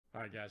All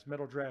right, guys.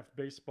 Metal Draft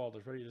Baseball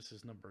is ready. This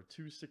is number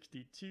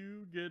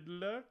 262. Good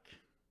luck.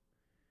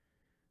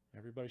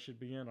 Everybody should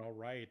be in all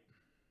right.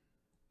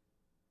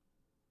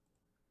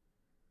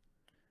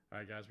 All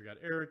right, guys. We got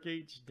Eric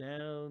H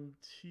down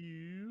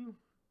to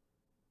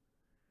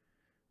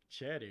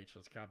Chad H.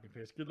 Let's copy and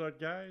paste. Good luck,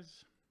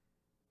 guys.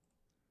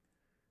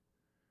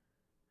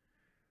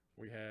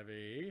 We have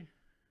a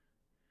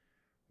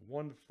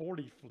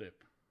 140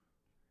 flip.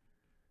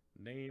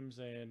 Names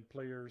and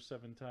players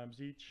 7 times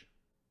each.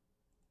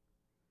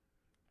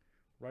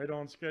 Right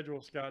on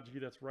schedule, Scott G.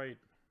 That's right.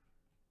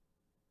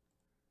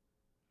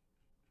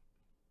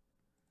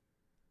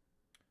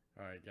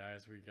 All right,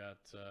 guys. We got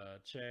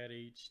Chad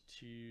H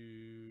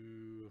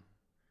to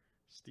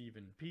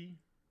Stephen P.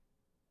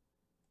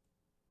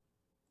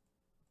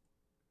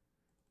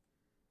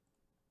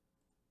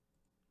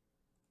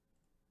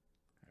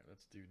 All right,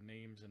 let's do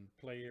names and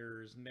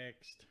players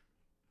next.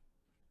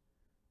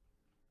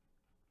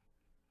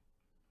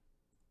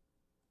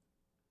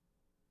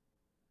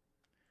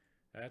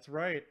 That's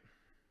right.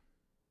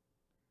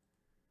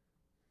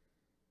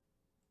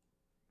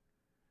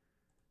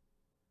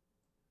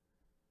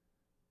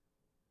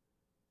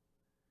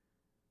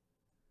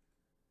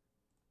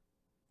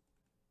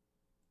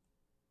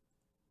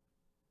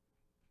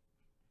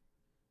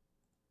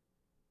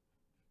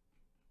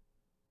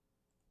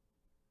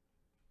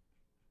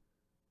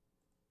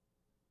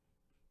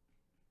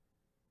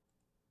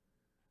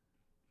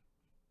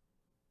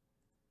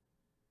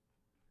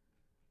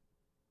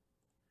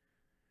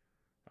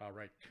 All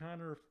right,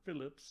 Connor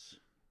Phillips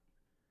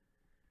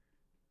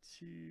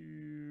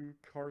to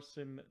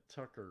Carson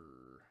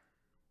Tucker.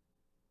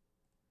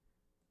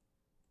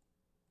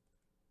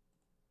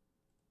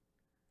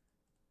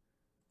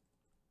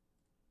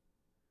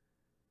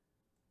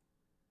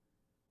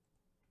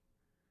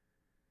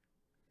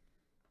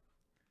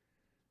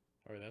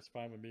 All right, that's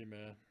fine with me,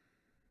 man.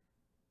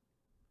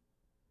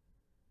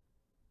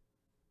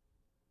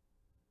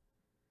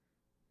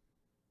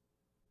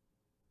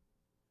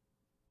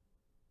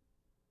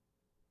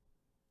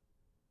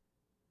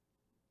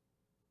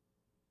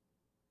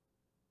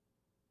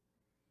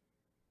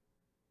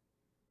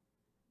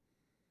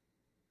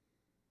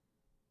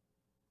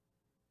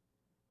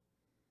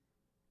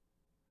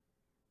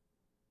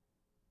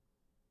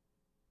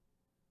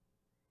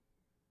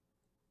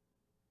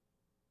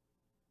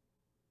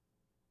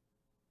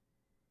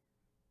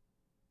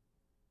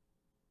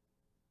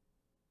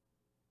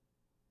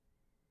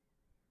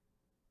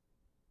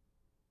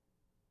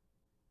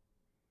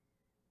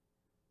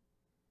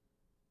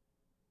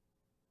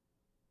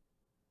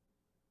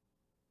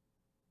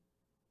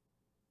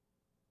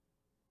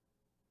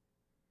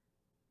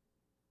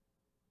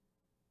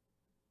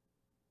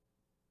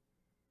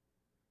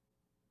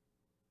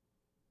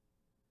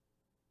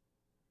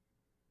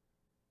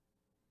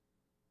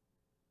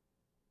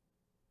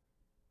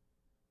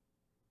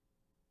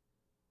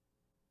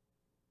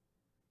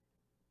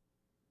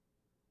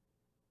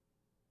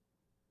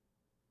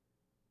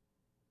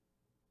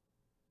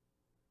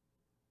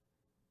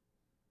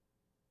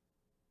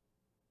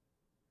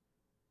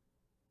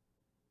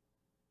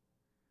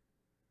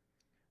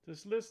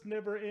 This list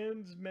never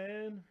ends,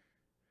 man.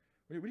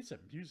 We need some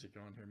music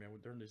on here, man,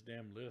 during this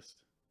damn list.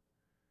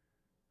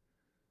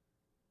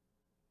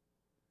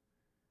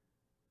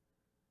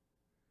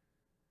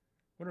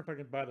 Wonder if I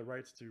can buy the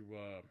rights to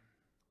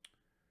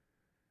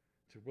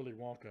Willy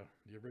Wonka,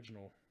 the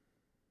original.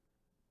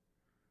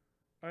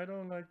 I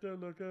don't like the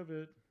look of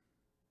it.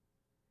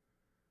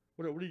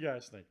 What do you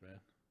guys think, man?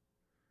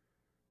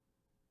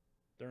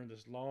 During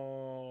this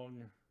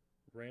long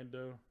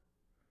rando.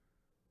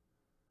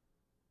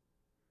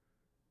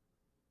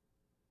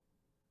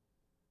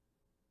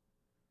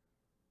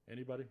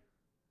 Anybody?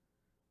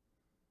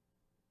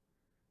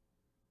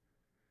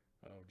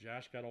 Oh,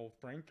 Josh got old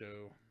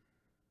Franco.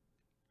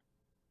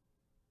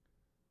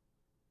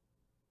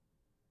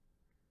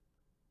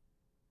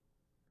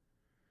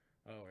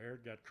 Oh,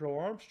 Eric got Crow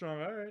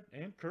Armstrong. All right.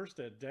 And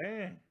Kirstead. Dang.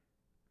 I'm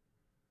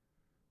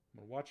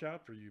going to watch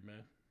out for you,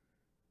 man.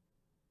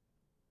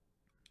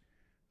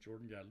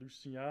 Jordan got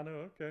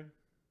Luciano. Okay.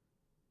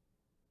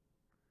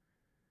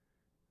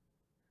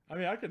 I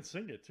mean, I can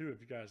sing it too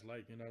if you guys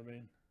like. You know what I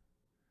mean?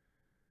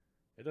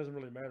 It doesn't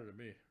really matter to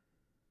me.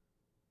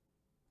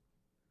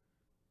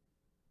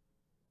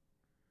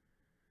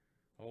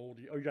 Oh,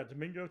 you got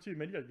Domingo too,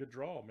 man. You got a good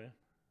draw, man.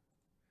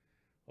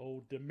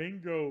 Oh,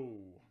 Domingo.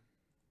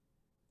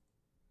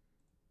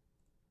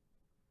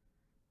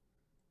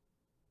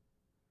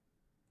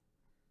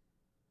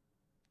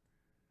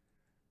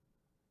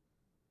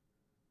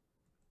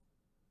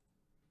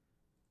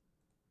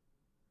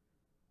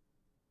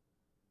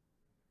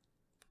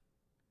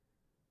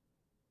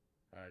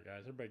 All right,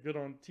 guys. Everybody good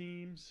on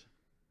teams?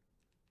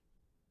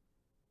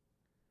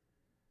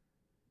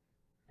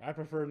 I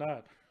prefer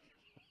not.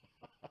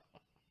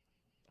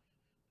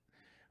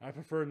 I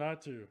prefer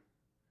not to.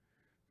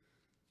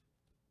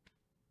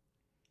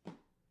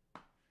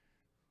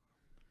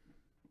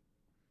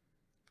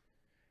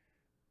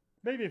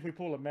 Maybe if we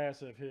pull a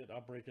massive hit,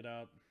 I'll break it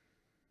out.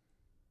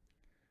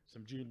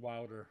 Some Gene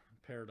Wilder,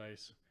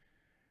 Paradise.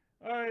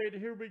 All right,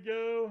 here we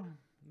go.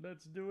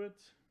 Let's do it.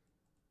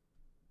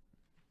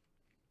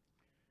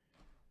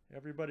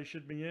 Everybody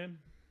should be in.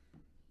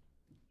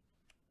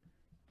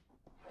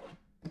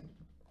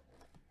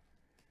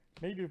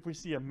 Maybe if we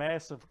see a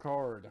massive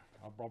card,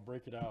 I'll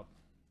break it out.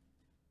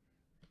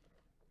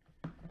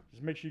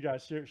 Just make sure you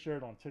guys share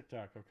it on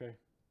TikTok, okay?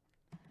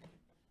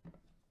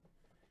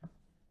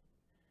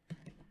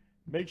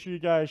 Make sure you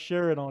guys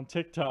share it on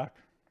TikTok.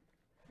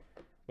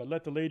 But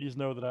let the ladies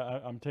know that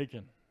I'm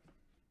taking.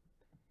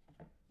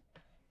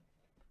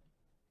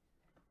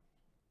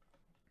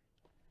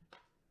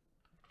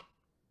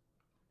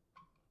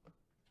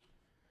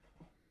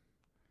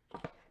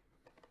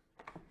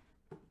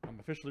 I'm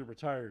officially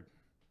retired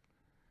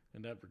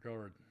in that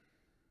regard.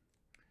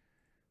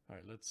 All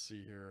right, let's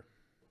see here.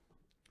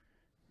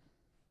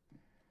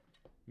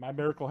 My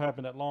miracle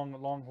happened at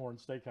Longhorn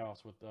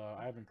Steakhouse with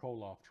Ivan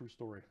Koloff. True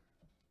story.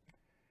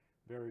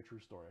 Very true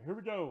story. Here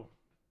we go.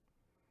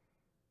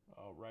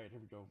 All right, here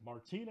we go.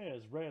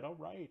 Martinez, red. All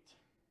right.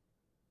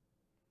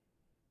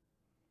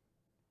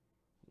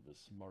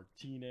 This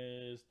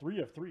Martinez, 3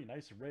 of 3.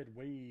 Nice red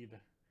wave.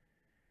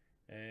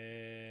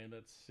 And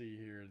let's see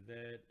here.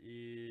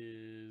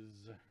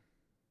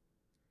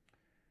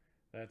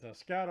 That's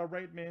Scott. All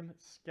right, man.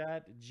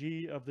 Scott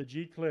G of the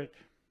G Click.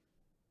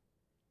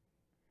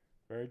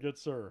 Very good,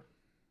 sir.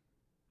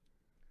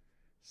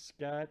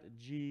 Scott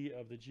G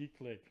of the G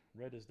Click.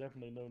 Red is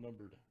definitely no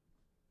numbered.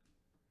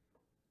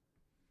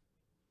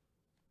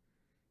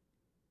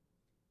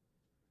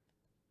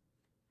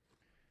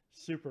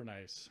 Super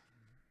nice.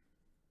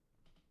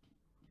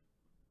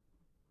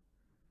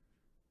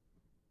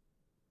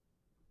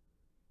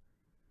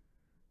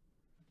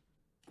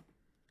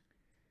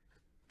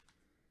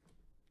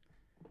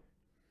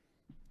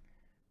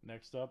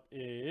 Next up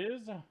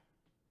is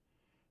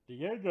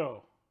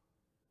Diego.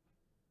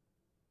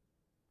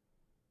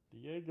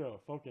 Diego,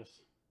 focus.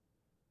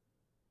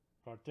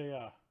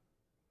 Cartea.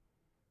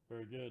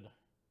 Very good.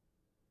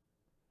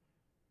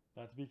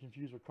 Not to be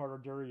confused with Carter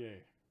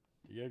Duryea.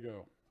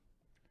 Diego.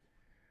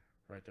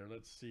 Right there.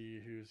 Let's see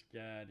who's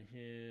got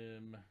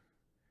him.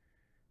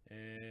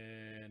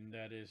 And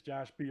that is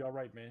Josh B. All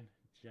right, man.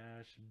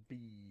 Josh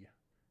B.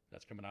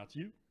 That's coming out to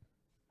you.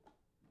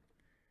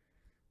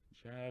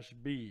 Josh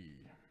B.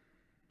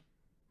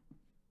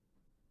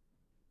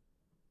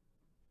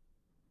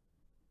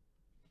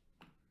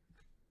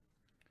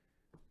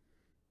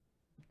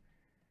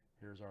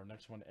 Here's our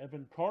next one,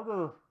 Evan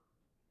Carter.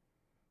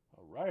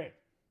 All right,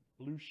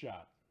 blue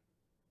shot.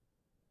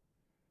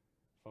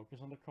 Focus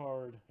on the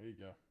card. There you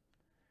go.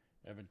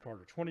 Evan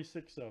Carter,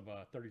 26 of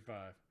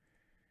 35.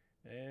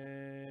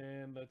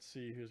 And let's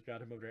see who's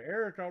got him over there.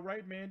 Eric, all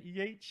right, man.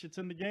 EH, it's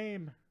in the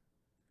game.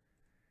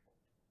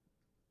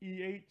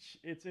 EH,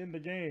 it's in the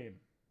game.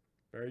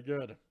 Very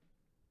good.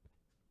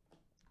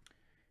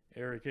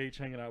 Eric H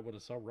hanging out with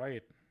us. All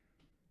right.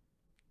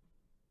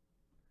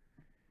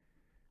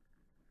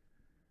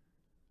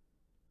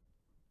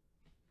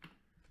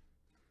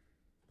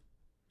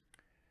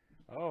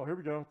 Oh, here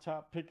we go.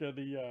 Top pick of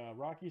the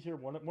Rockies here.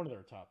 One of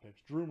their top picks.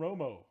 Drew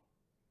Romo.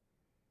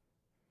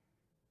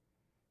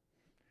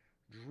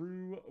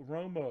 Drew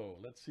Romo.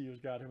 Let's see who's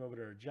got him over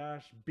there.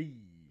 Josh B.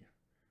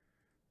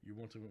 You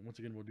once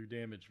again will do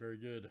damage. Very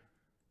good.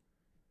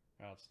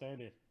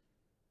 Outstanding.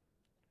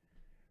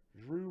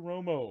 Drew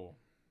Romo.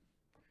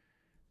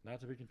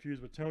 Not to be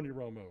confused with Tony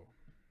Romo.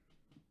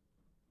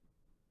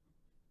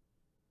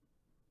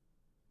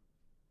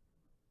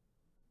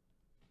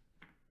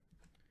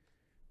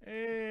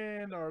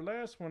 And our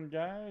last one,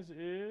 guys,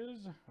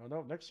 is... Oh,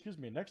 no, next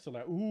to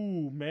last.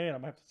 Ooh, man,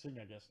 I'm going to have to sing,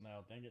 I guess,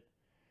 now. Dang it.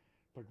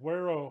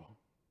 Peguero.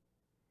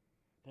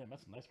 Damn,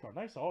 that's a nice card.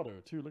 Nice auto,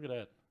 too. Look at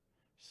that.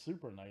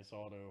 Super nice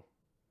auto.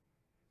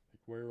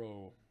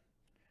 Peguero.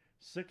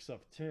 6 of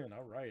 10.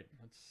 All right.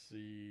 Let's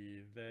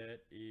see. That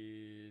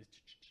is...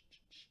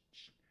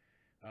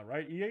 All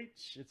right,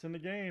 EH. It's in the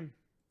game.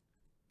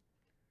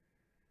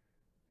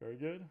 Very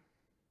good.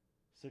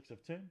 6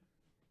 of 10.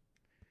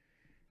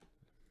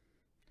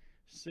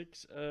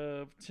 6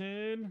 of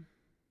 10.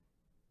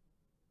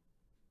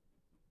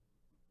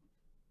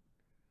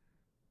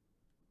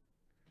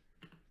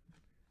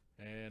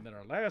 And then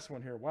our last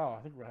one here. Wow,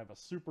 I think we're going to have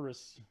a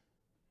superist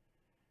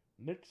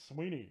Nick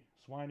Sweeney.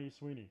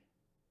 Sweeney.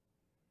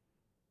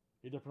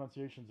 Either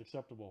pronunciation's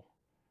acceptable.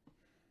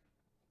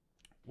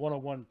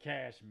 101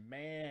 cash.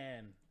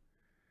 Man.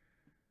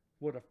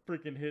 What a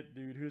freaking hit,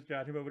 dude. Who's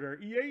got him over there?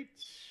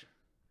 EH.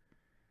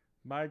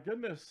 My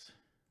goodness.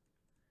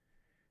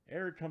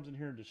 Eric comes in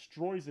here and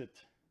destroys it.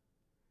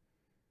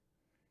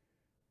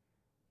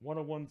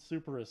 101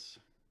 Superus.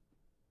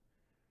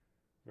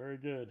 Very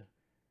good.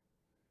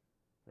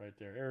 Right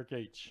there. Eric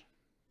H.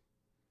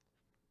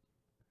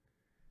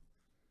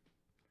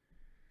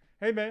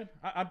 Hey, man.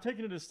 I'm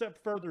taking it a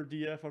step further,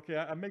 DF. Okay,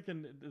 I'm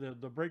making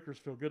the breakers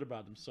feel good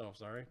about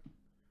themselves, all right?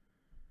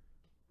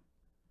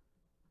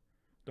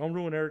 Don't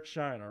ruin Eric's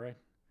shine, all right?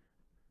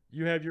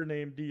 You have your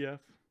name, DF.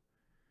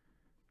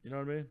 You know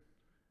what I mean?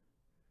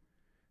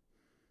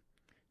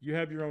 You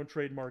have your own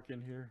trademark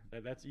in here.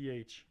 That's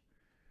EH.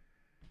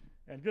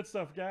 And good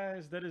stuff,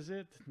 guys. That is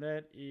it.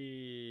 That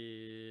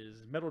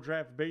is Metal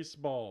Draft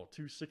Baseball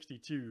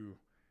 262.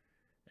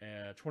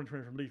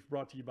 2020 from Leaf,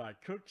 brought to you by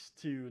Cooks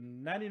to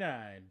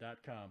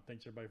 99.com.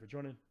 Thanks, everybody, for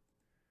joining.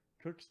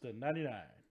 Cooks to 99.